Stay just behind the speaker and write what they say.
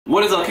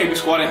What is up, KB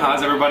Squad, and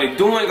how's everybody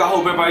doing? I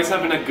hope everybody's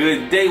having a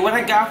good day. What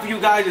I got for you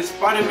guys is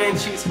Spider-Man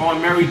cheats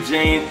on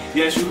MaryJane.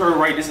 Yes, you heard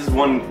right, this is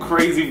one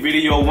crazy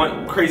video,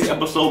 one crazy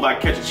episode by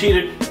Catch a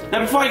Cheater.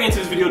 Now before I get into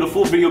this video, the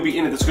full video will be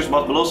in the description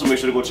box below, so make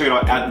sure to go check it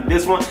out after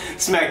this one.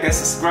 Smack that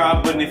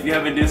subscribe button if you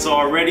haven't did so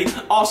already.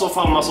 Also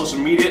follow my social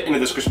media in the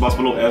description box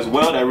below as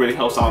well, that really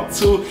helps out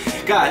too.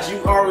 Guys,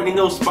 you already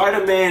know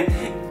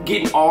Spider-Man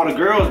getting all the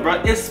girls,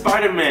 bro. It's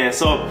Spider-Man,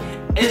 so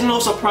it's no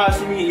surprise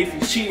for me if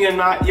he's cheating or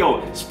not.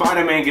 Yo,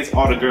 Spider-Man gets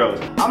all the girls.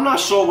 I'm not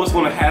sure what's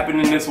gonna happen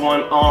in this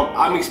one.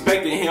 I'm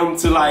expecting him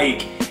to I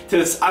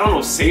don't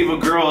know, save a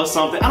girl or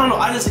something. I don't know.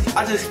 I just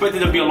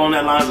expected it to be along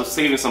that lines of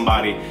saving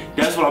somebody.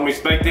 That's what I'm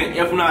expecting.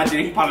 If not, then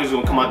he probably is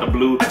gonna come out the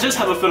blue. I just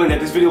have a feeling that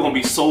this video gonna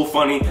be so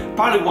funny.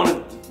 Probably one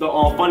of the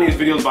funniest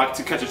videos by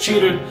To Catch a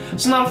Cheater.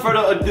 So not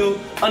further ado,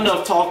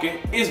 enough talking.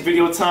 It's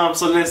video time.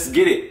 So let's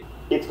get it.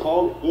 It's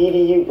called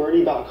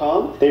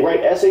edubirdie.com. They write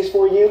essays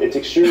for you. It's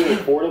extremely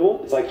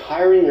affordable. It's like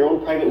hiring your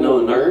own private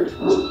little nerd.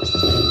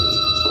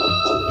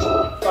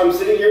 I'm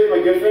sitting here with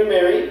my good friend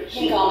Mary.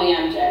 She call me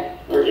MJ.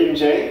 Or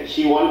MJ.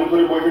 She wanted to put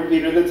her boyfriend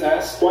Peter to the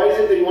test. Why is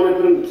it that you want to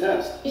put him to the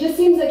test? It just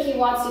seems like he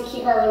wants to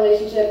keep our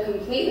relationship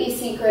completely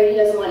secret. He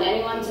doesn't want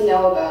anyone to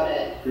know about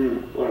it.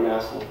 What an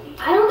asshole.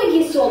 I don't think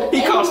he's told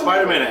He called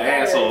Spider-Man an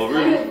asshole,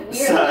 really. Kind of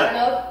weird. I don't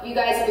know if you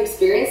guys have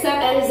experienced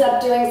that. Ends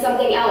up doing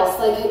something else.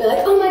 Like he'll be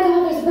like, oh my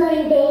god, there's a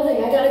burning building,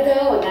 I gotta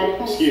go, and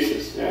then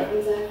excuses, yeah.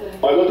 Exactly.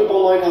 I looked up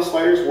online how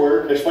spiders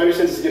work. Their spider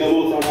senses get a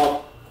little thrown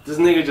off. This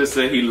nigga just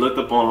said he looked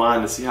up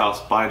online to see how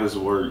spiders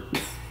work.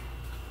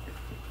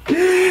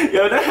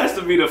 Yo, that has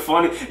to be the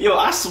funny. Yo,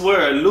 I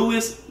swear,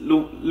 Luis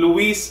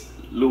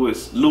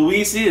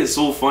is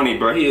so funny,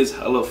 bro. He is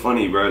hella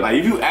funny, bro. Like,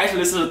 if you actually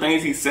listen to the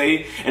things he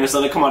say and it's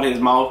something come out of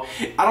his mouth,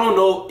 I don't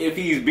know if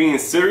he's being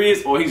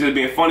serious or he's just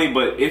being funny,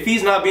 but if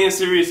he's not being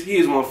serious, he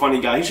is one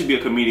funny guy. He should be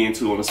a comedian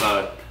too on the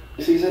side.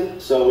 Season,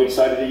 so we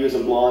decided to use a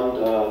blonde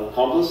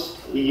accomplice.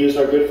 We used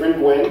our good friend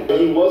Gwen.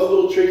 He was a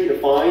little tricky to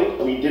find.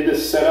 We did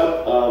this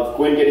setup of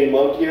Gwen getting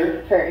mugged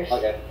here. First.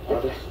 Okay.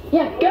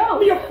 Yeah, go!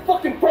 Be a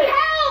fucking prick!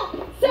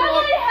 Help!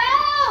 Someone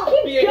help!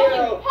 Keep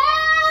going!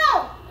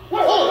 Help!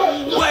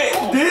 Wait,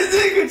 this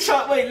nigga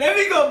try. Wait, let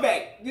me go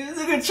back. This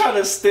nigga try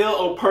to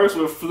steal a purse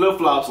with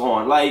flip-flops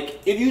on. Like,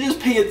 if you just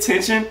pay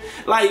attention,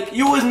 like,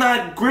 you was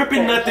not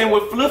gripping nothing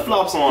with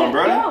flip-flops on,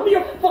 bro. Be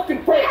a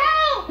fucking prick!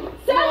 Help!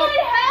 Someone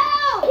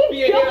help!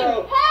 Keep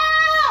going! Help!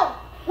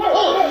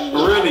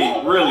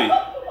 Really?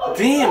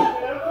 Damn.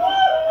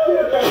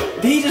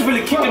 Did he just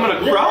really kick him in a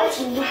crouch?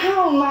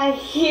 Wow, my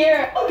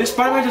hero. Did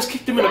Spider-Man just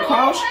kick him in a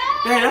crouch?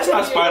 Damn, that's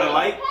not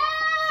Spider-like.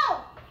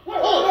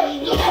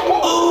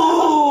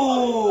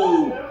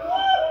 Ooh!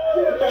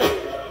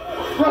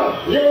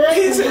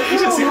 He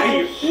should see how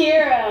you...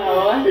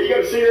 Hero. You got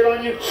a cigarette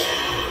on you?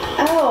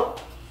 Oh.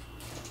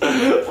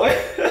 What?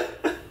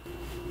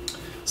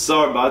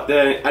 Sorry about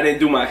that. I didn't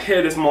do my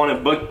hair this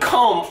morning, but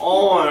come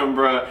on,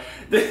 bruh.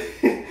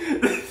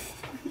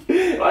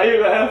 Why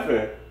you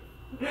laughing?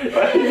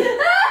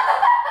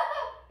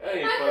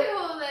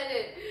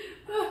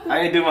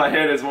 I didn't do my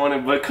hair this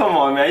morning, but come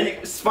on,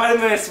 man.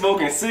 Spider-Man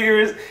smoking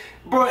cigarettes.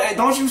 Bro,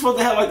 don't you supposed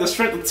to have like the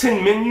strength of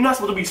 10 men? You're not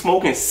supposed to be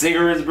smoking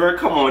cigarettes, bro.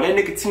 Come on, that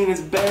nicotine is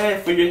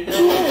bad for your health.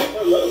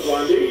 Hello,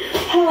 Blondie.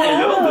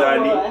 Hello,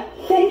 Blondie.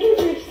 Thank you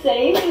for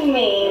saving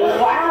me.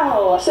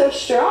 Wow, so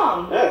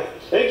strong. Yeah,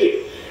 thank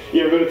you.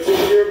 You ever been to the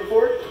here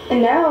before?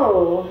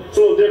 No. It's a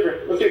little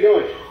different. Let's get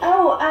going.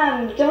 Oh,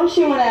 don't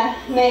you want to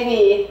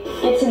maybe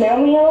get to know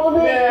me a little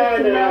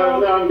bit?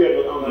 No, I'm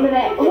good.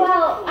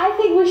 Well, I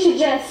think we should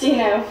just,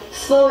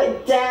 slow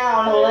it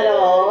down a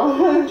little.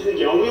 You think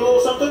you owe me a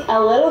little something? A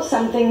little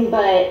something,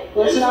 but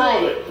let's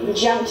not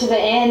jump to the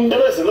end. Hey,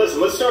 listen,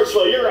 let's start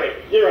slow. You're right.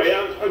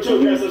 I'm too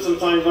aggressive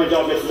sometimes. My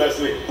job gets the best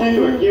of me. Come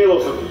here, give me a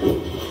little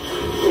something.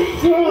 Bro,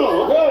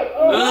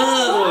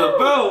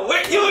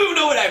 you don't even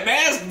know where that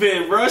mask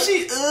been, bro.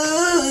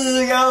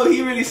 Yo,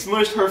 he really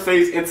smushed her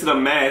face into the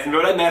mask.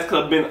 Bro, that mask could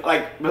have been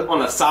like on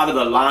the side of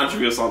the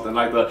laundry or something,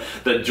 like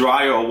the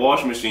dryer or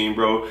wash machine,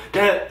 bro.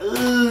 That,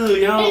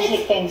 yo.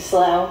 Take things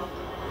slow.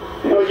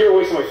 You're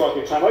wasting my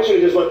fucking time. I should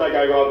have just let that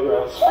guy rob the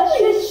house. Let's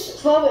just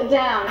slow it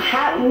down.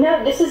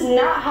 No, this is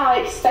not how I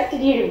expected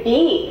you to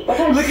be. What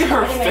kind of Look at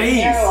her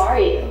face. hero are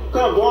you? What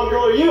kind of blonde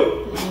girl are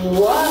you?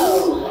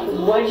 Whoa.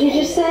 What did you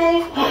just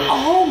say?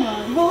 Oh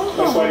my god.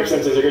 My spider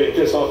senses are getting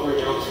pissed off right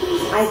now.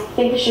 I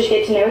think we should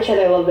get to know each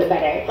other a little bit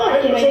better.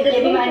 I can maybe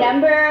give you my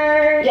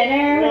number,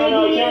 dinner, maybe?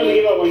 No, I can't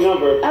really give up my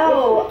number.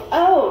 Oh.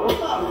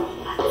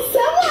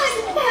 Someone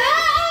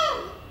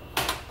help!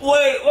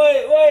 Wait.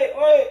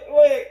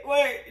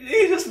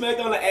 He just smacked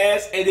on the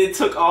ass and then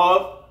took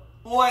off.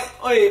 What?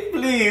 Wait,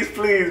 please,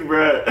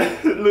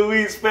 bruh.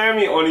 Luis, spare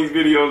me on these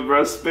videos,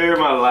 bruh. Spare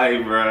my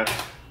life, bruh.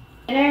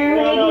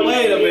 No,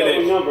 wait a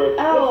minute.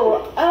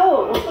 Oh.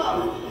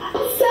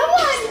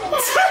 Someone!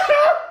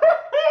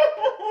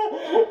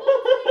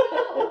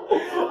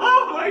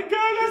 Oh my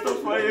god, that's the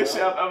funniest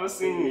shit I've ever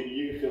seen.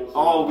 feel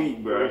all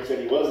week, bro. He said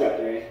he was that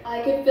day.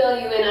 I could fill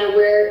you in on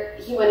where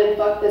he went and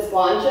fucked this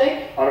blonde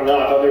chick. I don't know,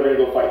 I thought they were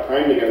gonna go fight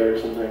crime together or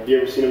something. Have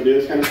you ever seen him do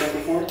this kind of stuff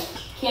before?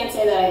 Can't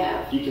say that I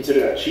have. Do you consider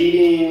that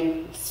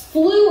cheating?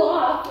 Flew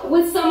off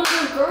with some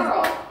other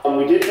girl.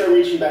 We did try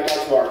reaching back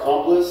out to our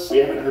accomplice. We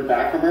haven't heard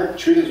back from her.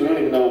 Truth is, we don't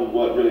even know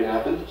what really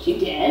happened. She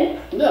did?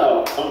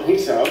 No, I don't think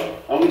so.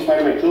 I don't think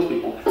Spider-Man kills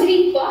people. Did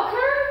he fuck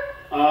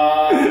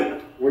her?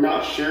 We're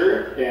not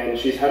sure, and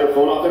she's had her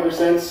phone off ever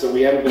since, so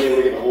we haven't been able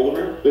to get a hold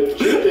of her. But the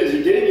truth is,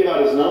 he didn't give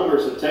out his number,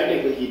 so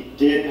technically he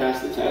did pass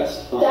the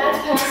test. That's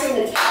passing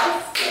the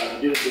test? He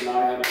didn't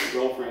deny having a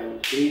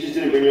girlfriend. He just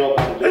didn't bring you up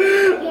on the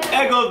joke.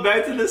 That goes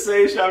back to the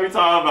same shit we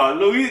talking about.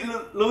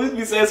 Louis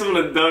be saying some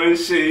of the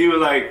dumbest shit. He was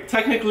like,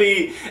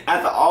 technically,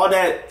 after all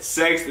that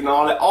sex and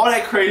all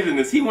that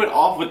craziness, he went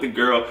off with the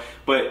girl,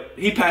 but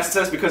he passed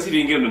the test because he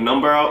didn't give the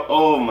number out.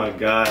 Oh my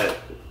god.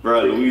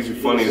 Bro, Louis be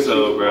funny as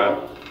hell,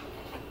 bro.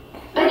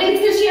 I think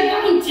it's because she had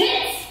fucking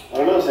tits. I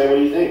don't know, Sam, what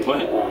do you think?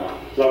 What? Is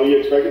that what you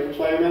expected from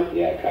Spider-Man?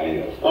 Yeah,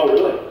 kind of. Oh,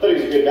 really? I thought he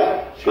was a good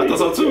guy. I thought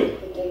so too. The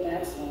big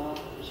bag's off.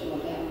 She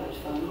won't be having much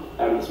fun.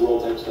 Out of this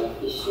world type stuff.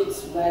 He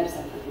shoots webs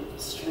like fucking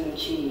string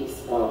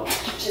cheese. Oh.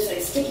 Just like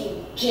sticky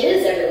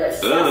jizz everywhere. It's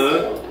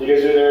disgusting. You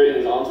guys are there in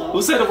his aunt's house?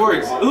 Who said the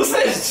words? Who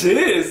says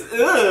jizz?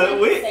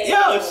 Wait,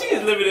 yo, she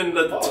is living in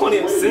the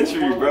 20th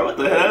century, bro. What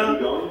the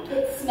hell?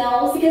 It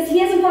smells because he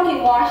hasn't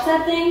fucking washed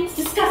that thing. It's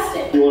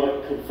disgusting. You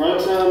want to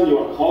confront him? You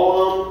want to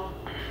call him?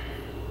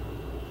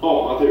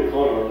 Oh, I thought you were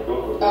calling him. Go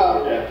for it.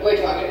 Oh, Yeah. wait,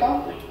 do you want me to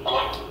call?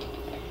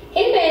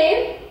 Hey,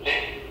 babe.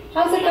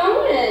 How's it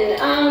going?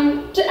 I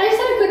just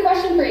had a quick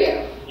question for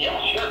you.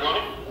 Yeah, sure, go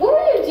ahead. What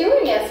were you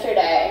doing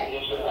yesterday?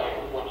 Yesterday I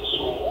went to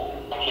school.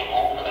 I came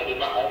home and I did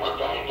my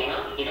homework. I had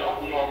dinner, you know,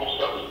 normal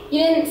stuff.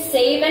 You didn't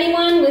save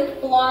anyone with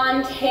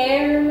blonde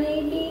hair,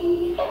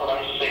 maybe? How would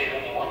I save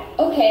anyone?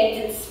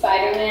 Okay, did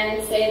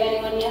Spider-Man save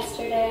anyone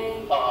yesterday?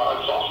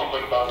 I saw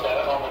something about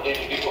that on the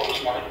Daily Bugle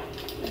this morning.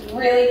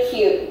 Really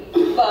cute.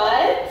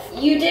 But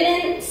you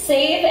didn't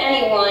save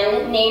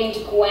anyone named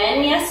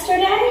Gwen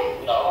yesterday?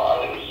 No,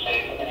 I didn't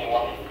save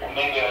anyone.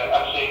 Maybe I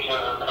saved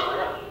her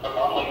career, her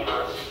modeling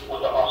career,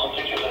 with the awesome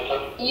pictures I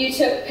took. You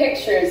took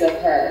pictures of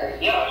her.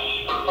 Yeah,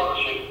 she's for a photo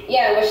shoot.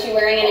 Yeah, was she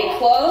wearing any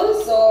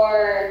clothes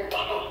or? Of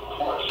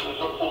course, it was a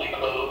fully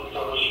clothed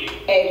photo shoot.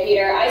 Hey,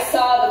 Peter, I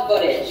saw the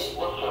footage.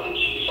 What footage?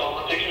 You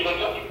saw the pictures I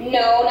took?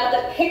 No, not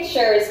the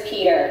pictures,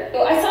 Peter.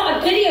 I saw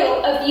a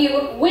video of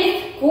you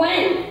with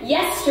Gwen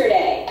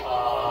yesterday.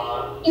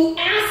 You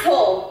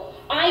asshole!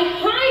 I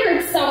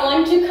hired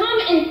someone to come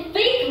and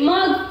fake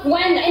mug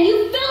Gwen, and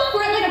you fell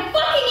for it like a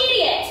fucking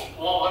idiot!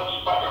 Well, that's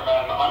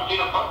Spider-Man. I'm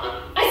Peter Parker.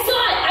 I saw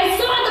it! I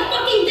saw the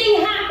fucking thing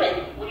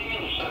happen! What do you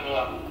mean you set me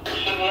up? You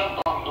set me up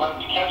on like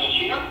to catch a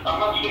cheater? I'm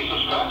not supposed to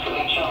subscribe to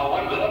that channel.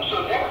 When's the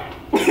episode there?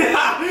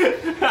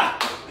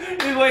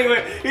 Wait.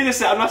 He just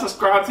said, I'm not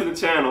subscribed to the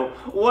channel.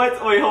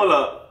 What? Wait, hold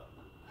up.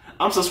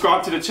 I'm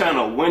subscribed to the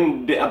channel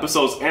when the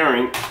episode's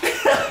airing.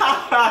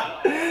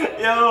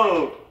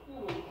 Yo.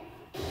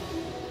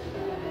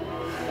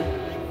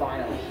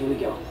 Finally, here we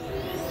go.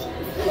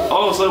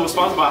 Oh, so it was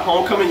sponsored by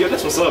Homecoming? Yo,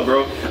 that's what's up,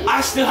 bro.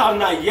 I still have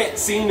not yet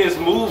seen this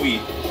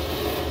movie.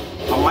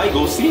 I might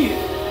go see it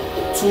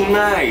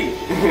tonight.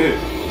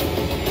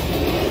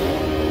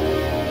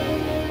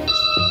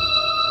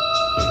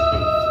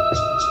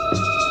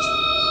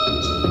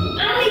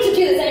 I don't need to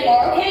do this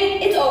anymore, okay?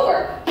 It's over.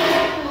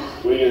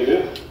 What are you gonna do?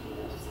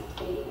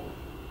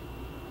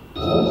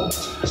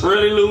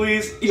 Really,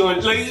 Louise? You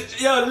want like,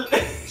 yo?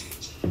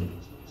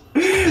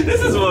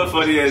 This is one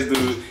funny ass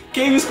dude.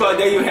 KB Squad,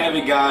 there you have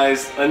it,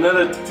 guys.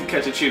 Another To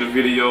Catch a Cheater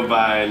video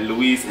by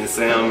Luis and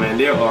Sam, man.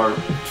 There are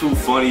two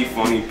funny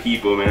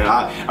people, man.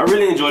 I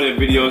really enjoy their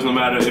videos, no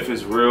matter if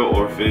it's real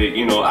or fake.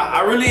 You know,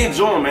 I really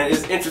enjoy them, man.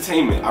 It's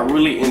entertainment. I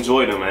really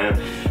enjoy them, man.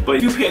 But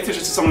if you pay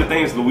attention to some of the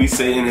things Luis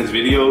say in his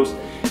videos,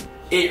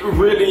 it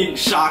really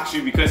shocks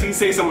you because he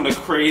says some of the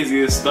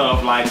craziest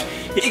stuff. Like,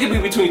 it could be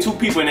between two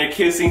people and they're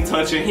kissing,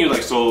 touching. He was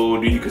like, so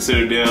do you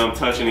consider them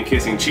touching and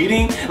kissing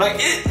cheating? Like,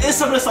 it's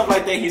some of the stuff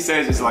like that he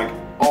says is like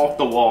off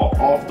the wall.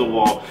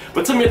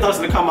 But tell me your thoughts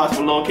in the comments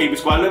below, KB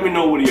Squad. Let me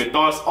know what your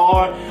thoughts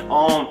are.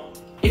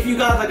 If you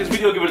guys like this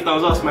video, give it a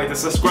thumbs up, smack the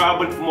subscribe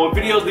button for more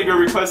videos. Leave your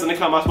requests in the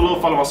comments below.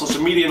 Follow my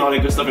social media and all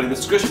that good stuff in the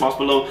description box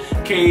below.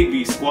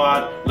 KB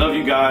Squad, love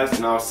you guys,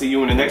 and I'll see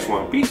you in the next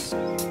one. Peace.